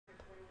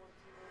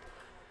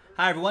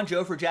Hi everyone,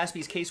 Joe for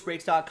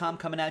JaspysCaseBreaks.com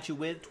coming at you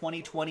with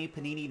 2020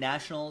 Panini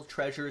National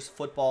Treasures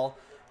Football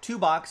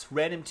 2-box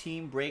random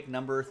team break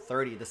number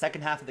 30. The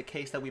second half of the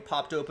case that we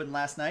popped open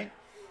last night.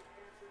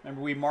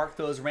 Remember we marked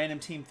those random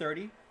team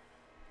 30,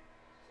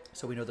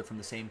 so we know they're from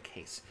the same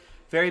case.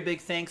 Very big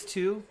thanks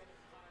to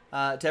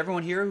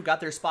everyone here who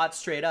got their spots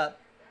straight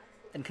up,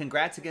 and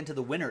congrats again to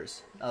the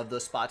winners of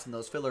those spots in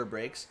those filler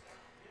breaks.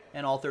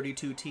 And all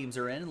 32 teams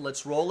are in.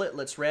 Let's roll it.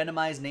 Let's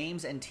randomize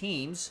names and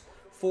teams.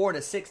 4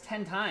 to 6,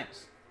 10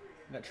 times.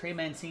 We've got Trey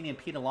Mancini and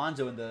Pete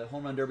Alonso in the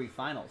Home Run Derby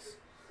finals.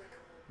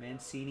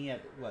 Mancini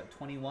at, what,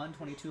 21,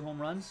 22 home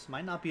runs?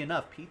 Might not be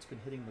enough. Pete's been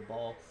hitting the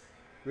ball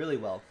really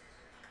well.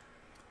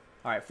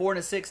 All right, 4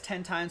 to 6,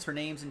 10 times for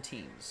names and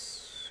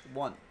teams.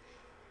 1,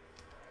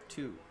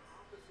 2,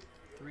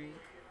 3,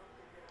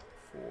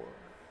 4,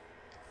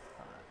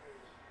 5,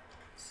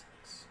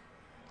 6.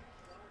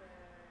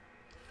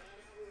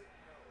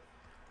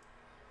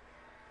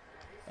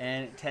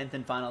 And 10th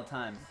and final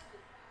time.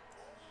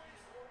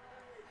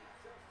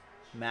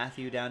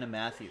 Matthew down to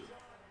Matthew.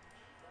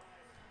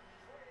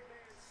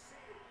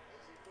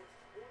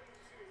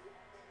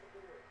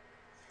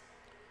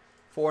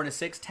 Four and a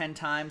 6, 10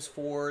 times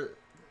for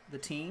the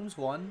teams.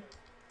 1,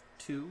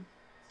 2,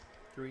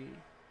 3,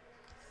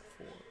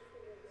 4,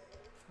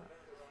 5,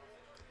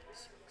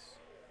 6,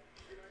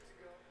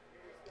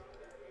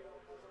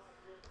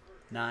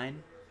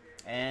 9,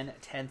 and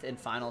 10th and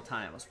final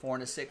time. It was 4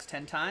 and a 6,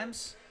 10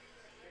 times.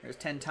 There's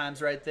 10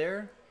 times right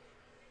there.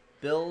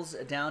 Bills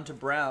down to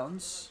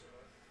Browns.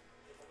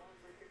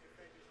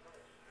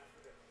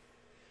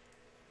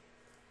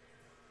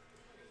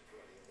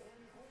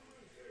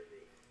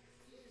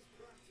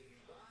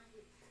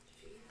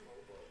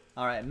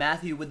 All right,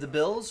 Matthew with the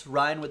Bills,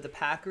 Ryan with the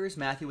Packers,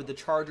 Matthew with the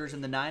Chargers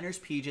and the Niners,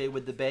 PJ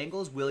with the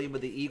Bengals, William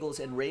with the Eagles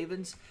and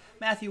Ravens,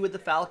 Matthew with the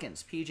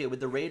Falcons, PJ with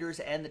the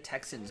Raiders and the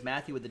Texans,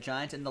 Matthew with the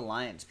Giants and the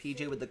Lions,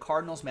 PJ with the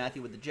Cardinals,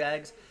 Matthew with the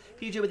Jags,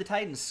 PJ with the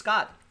Titans,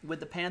 Scott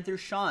with the Panthers,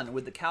 Sean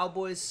with the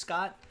Cowboys,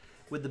 Scott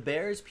with the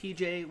Bears,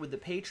 PJ with the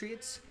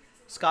Patriots,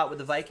 Scott with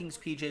the Vikings,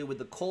 PJ with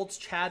the Colts,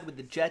 Chad with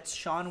the Jets,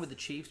 Sean with the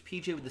Chiefs,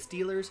 PJ with the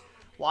Steelers,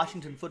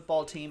 Washington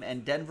football team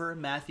and Denver,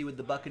 Matthew with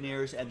the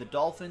Buccaneers and the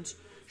Dolphins,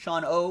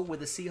 Sean O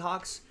with the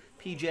Seahawks,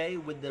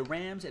 PJ with the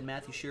Rams, and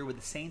Matthew Shearer with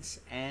the Saints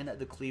and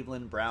the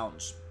Cleveland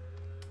Browns.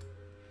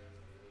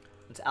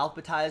 Let's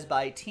alphabetize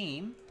by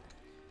team.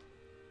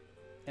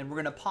 And we're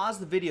going to pause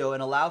the video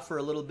and allow for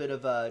a little bit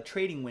of a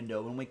trading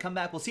window. When we come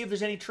back, we'll see if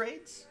there's any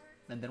trades,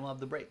 and then we'll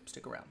have the break.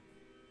 Stick around.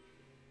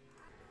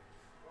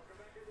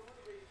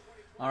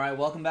 All right,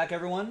 welcome back,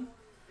 everyone.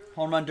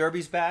 Home Run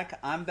Derby's back.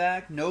 I'm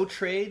back. No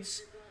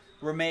trades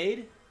were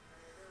made.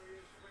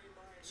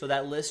 So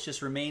that list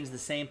just remains the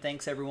same.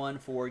 Thanks, everyone,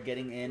 for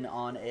getting in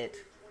on it.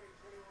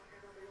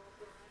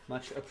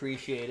 Much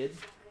appreciated.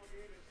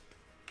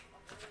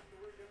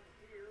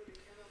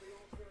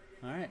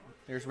 All right,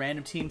 there's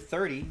random team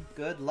 30.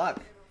 Good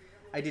luck.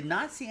 I did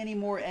not see any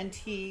more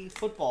NT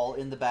football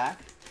in the back.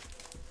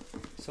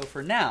 So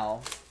for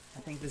now, I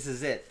think this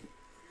is it.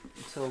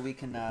 Until we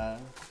can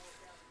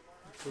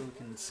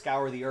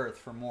scour the earth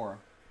for more.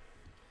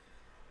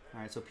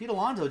 All right, so Pete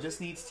Alonso just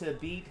needs to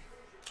beat...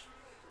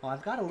 Well,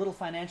 I've got a little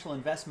financial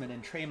investment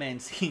in Trey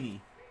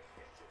Mancini.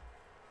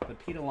 But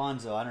Pete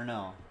Alonso, I don't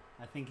know.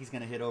 I think he's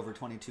going to hit over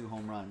 22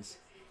 home runs.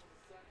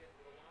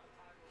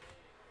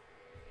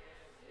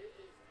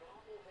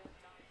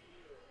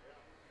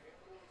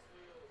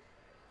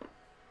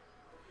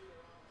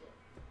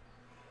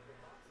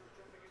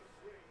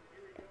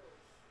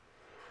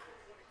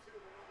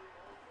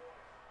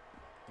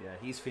 Yeah,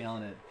 he's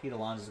feeling it. Pete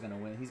Alonso's going to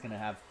win. He's going to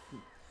have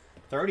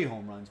 30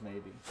 home runs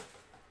maybe.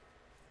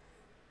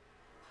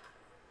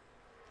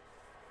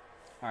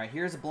 All right,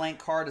 here's a blank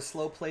card, a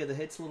slow play of the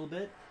hits a little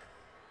bit.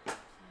 I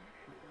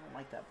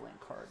like that blank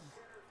card.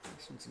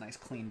 This one's a nice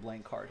clean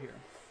blank card here.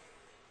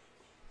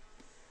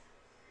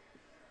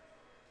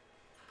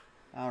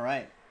 All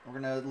right, we're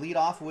going to lead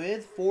off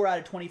with 4 out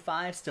of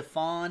 25,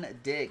 Stephon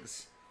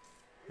Diggs.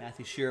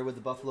 Matthew Shearer with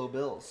the Buffalo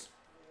Bills.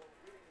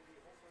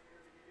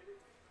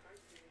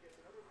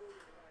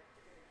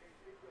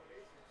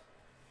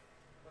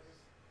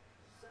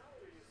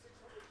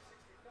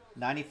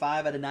 $95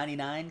 out of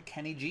 99,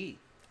 Kenny G.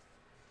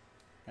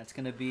 That's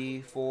going to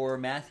be for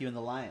Matthew and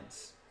the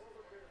Lions.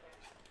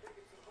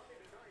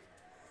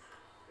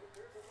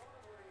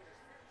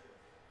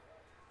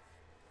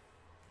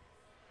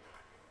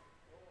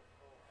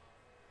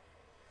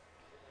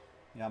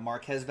 You got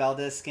Marquez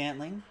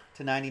Valdez-Scantling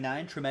to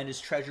 99, Tremendous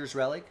Treasures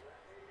Relic.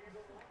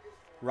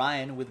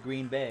 Ryan with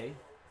Green Bay.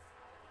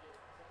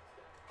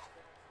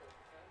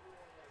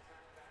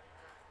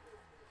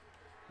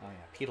 Oh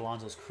yeah, Pete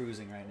Alonso's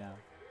cruising right now.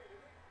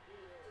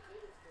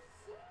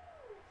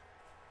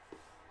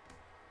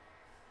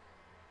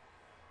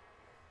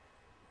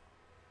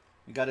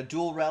 We got a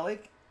dual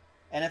relic,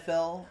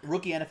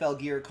 rookie NFL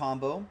gear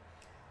combo.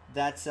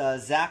 That's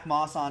Zach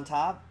Moss on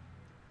top,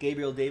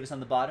 Gabriel Davis on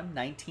the bottom,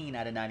 19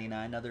 out of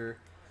 99. Another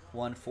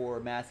one for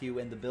Matthew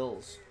and the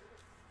Bills.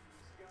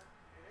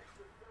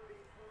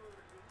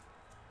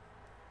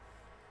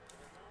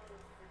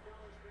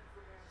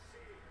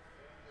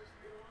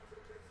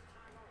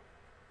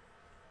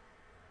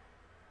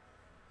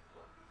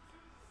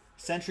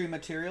 Century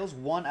Materials,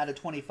 1 out of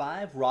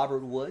 25,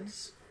 Robert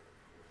Woods.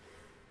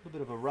 A little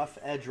bit of a rough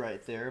edge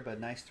right there, but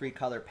nice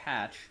 3-color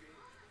patch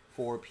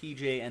for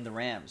PJ and the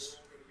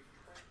Rams.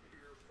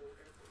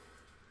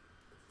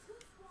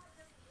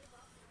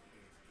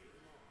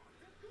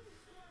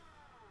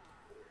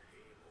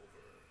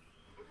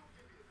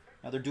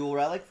 Another dual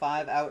relic,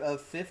 5 out of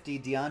 50,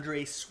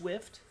 DeAndre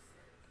Swift.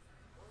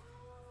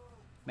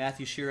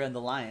 Matthew Shearer and the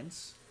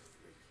Lions.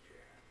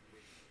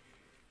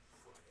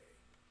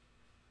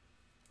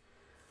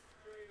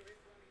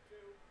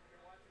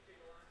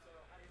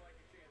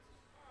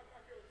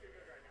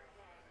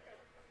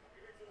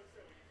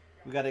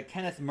 We got a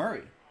Kenneth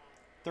Murray,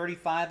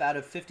 35 out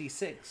of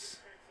 56.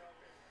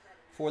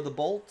 For the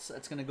Bolts,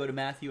 that's going to go to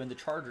Matthew and the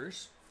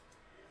Chargers.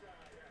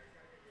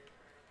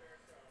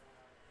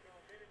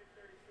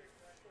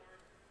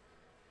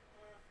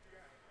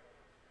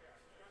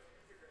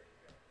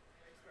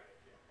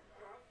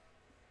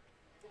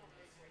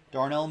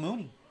 Darnell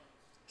Mooney,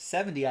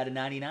 70 out of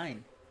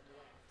 99.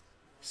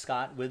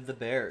 Scott with the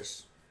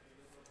Bears.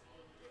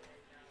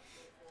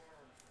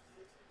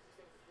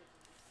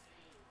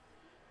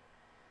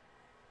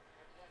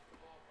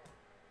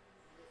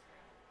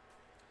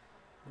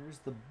 There's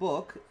the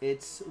book.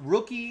 It's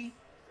Rookie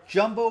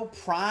Jumbo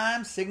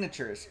Prime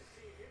Signatures.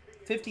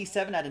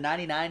 57 out of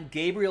 99.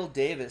 Gabriel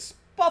Davis.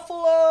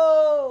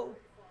 Buffalo!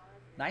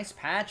 Nice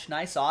patch,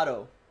 nice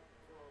auto.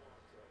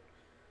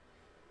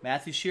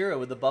 Matthew Shearer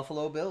with the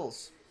Buffalo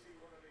Bills.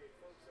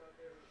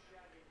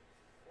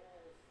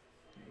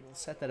 We'll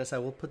set that aside.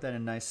 We'll put that in a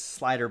nice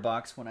slider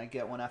box when I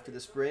get one after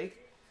this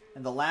break.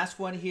 And the last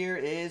one here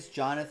is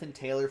Jonathan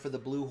Taylor for the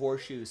Blue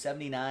Horseshoe.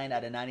 79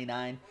 out of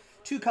 99.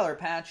 2-color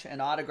patch and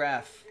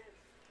autograph.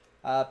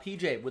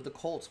 PJ with the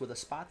Colts with a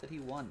spot that he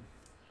won.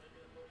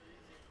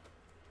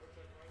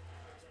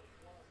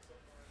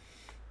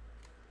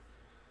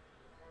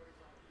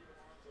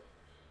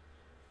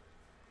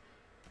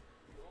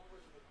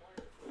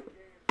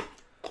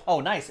 Oh,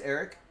 nice,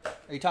 Eric.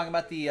 Are you talking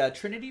about the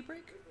Trinity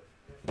break?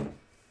 I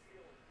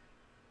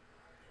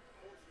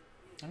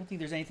don't think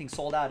there's anything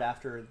sold out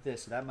after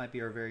this, so that might be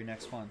our very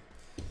next one.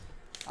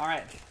 All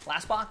right,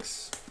 last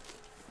box.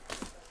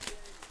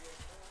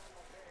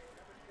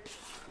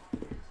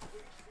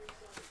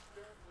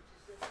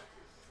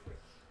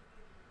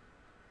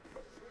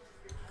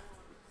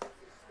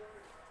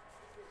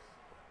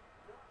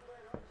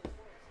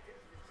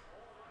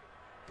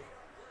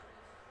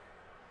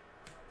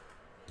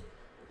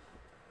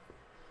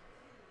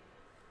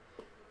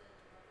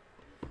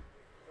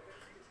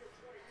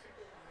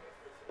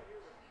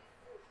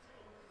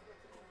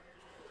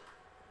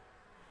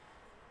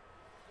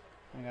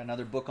 I got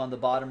another book on the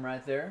bottom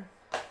right there.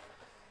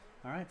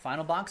 All right,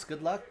 final box.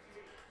 Good luck.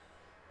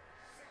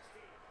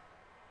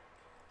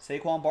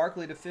 Saquon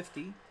Barkley to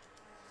 50.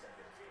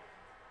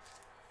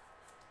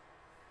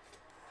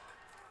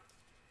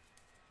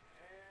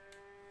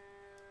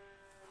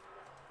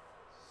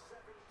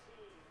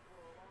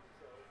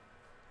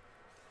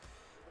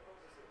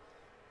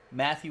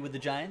 Matthew with the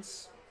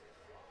Giants.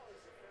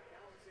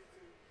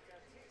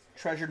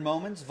 Treasured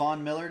Moments,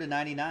 Von Miller to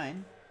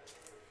 99.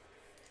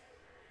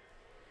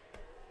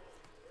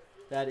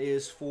 That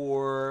is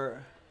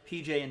for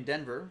PJ in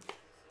Denver.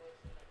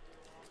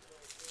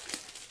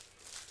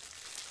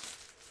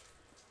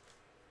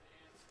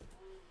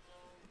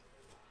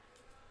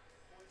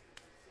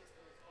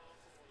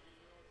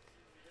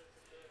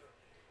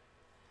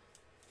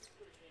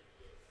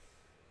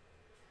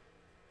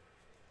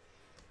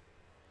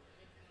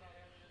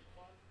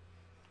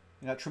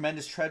 We got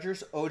Tremendous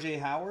Treasures, O.J.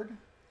 Howard,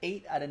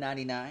 8 out of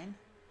 99.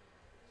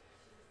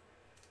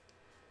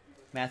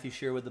 Matthew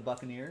Shearer with the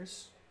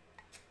Buccaneers.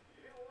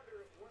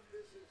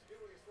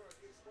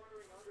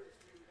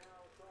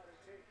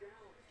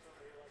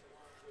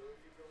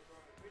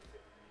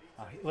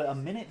 Well, a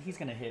minute, he's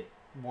going to hit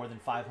more than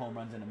 5 home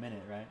runs in a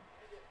minute, right?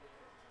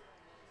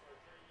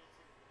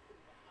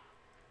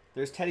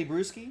 There's Teddy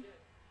Bruschi,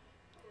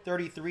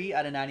 33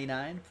 out of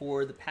 99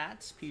 for the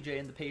Pats, PJ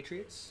and the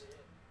Patriots.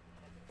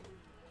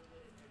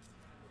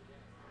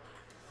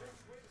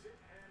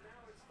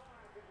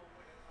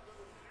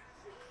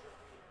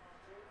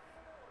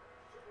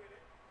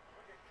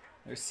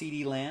 There's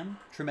C.D. Lamb,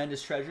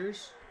 Tremendous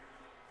Treasures.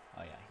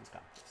 Oh, yeah, he's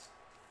got this.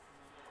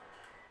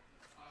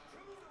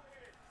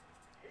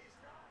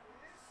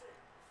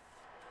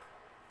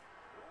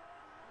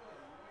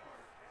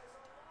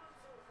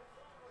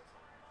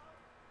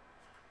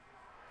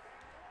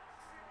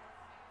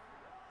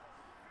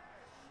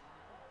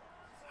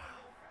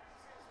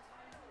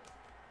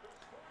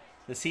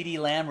 The C.D.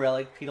 Lamb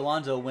relic, Pete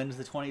Alonso wins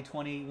the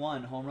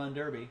 2021 Home Run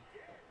Derby.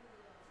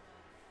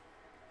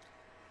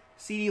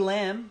 C.D.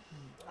 Lamb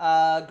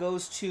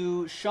goes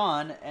to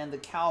Sean and the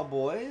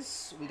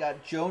Cowboys. We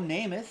got Joe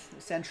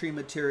Namath, Century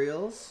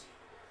Materials,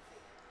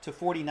 to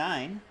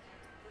 49.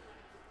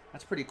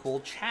 That's pretty cool.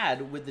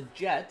 Chad with the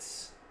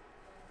Jets.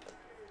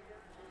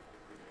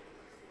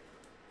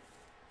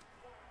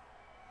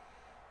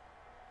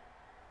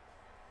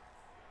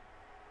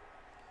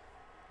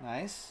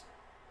 Nice.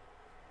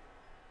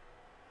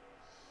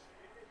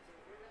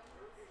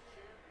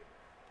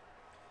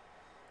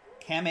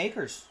 Cam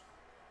Akers,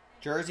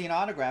 jersey and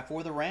autograph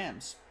for the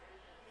Rams.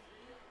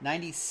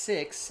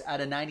 96 out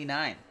of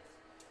 99.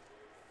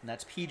 And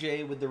that's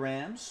PJ with the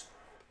Rams.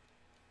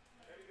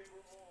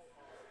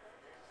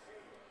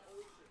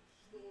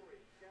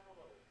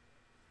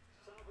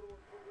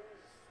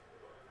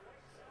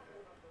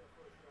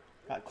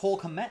 Got Cole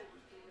Kmet.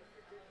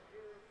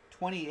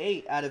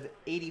 28 out of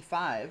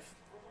 85.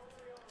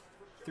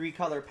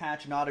 3-color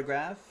patch and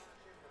autograph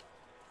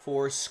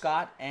for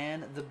Scott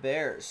and the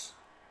Bears.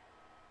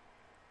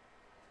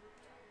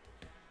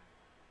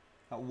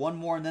 Got one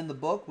more and then the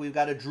book. We've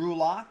got a Drew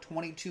Lock,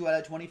 22 out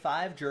of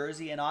 25,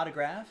 jersey and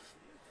autograph.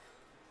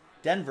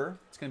 Denver,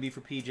 it's going to be for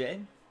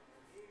PJ.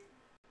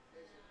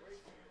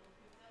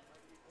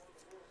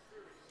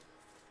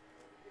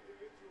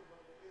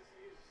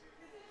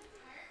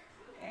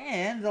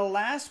 And the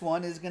last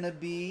one is going to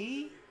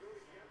be...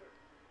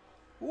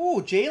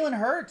 Ooh, Jalen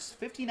Hurts,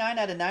 59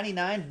 out of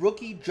 99,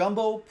 rookie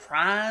jumbo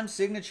prime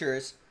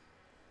signatures.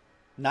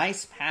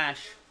 Nice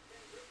patch.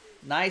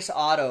 Nice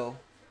auto.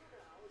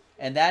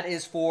 And that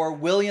is for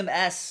William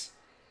S.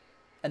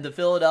 and the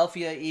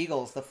Philadelphia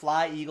Eagles. The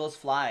Fly, Eagles,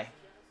 Fly.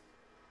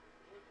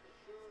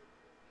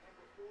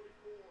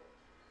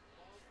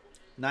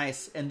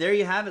 Nice. And there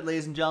you have it,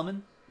 ladies and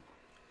gentlemen.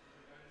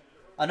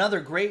 Another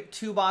great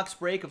 2-box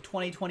break of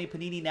 2020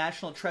 Panini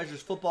National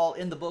Treasures football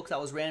in the books.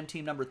 That was random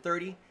team number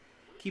 30.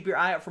 Keep your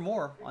eye out for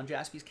more on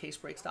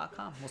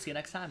JaspysCaseBreaks.com. We'll see you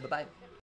next time. Bye-bye.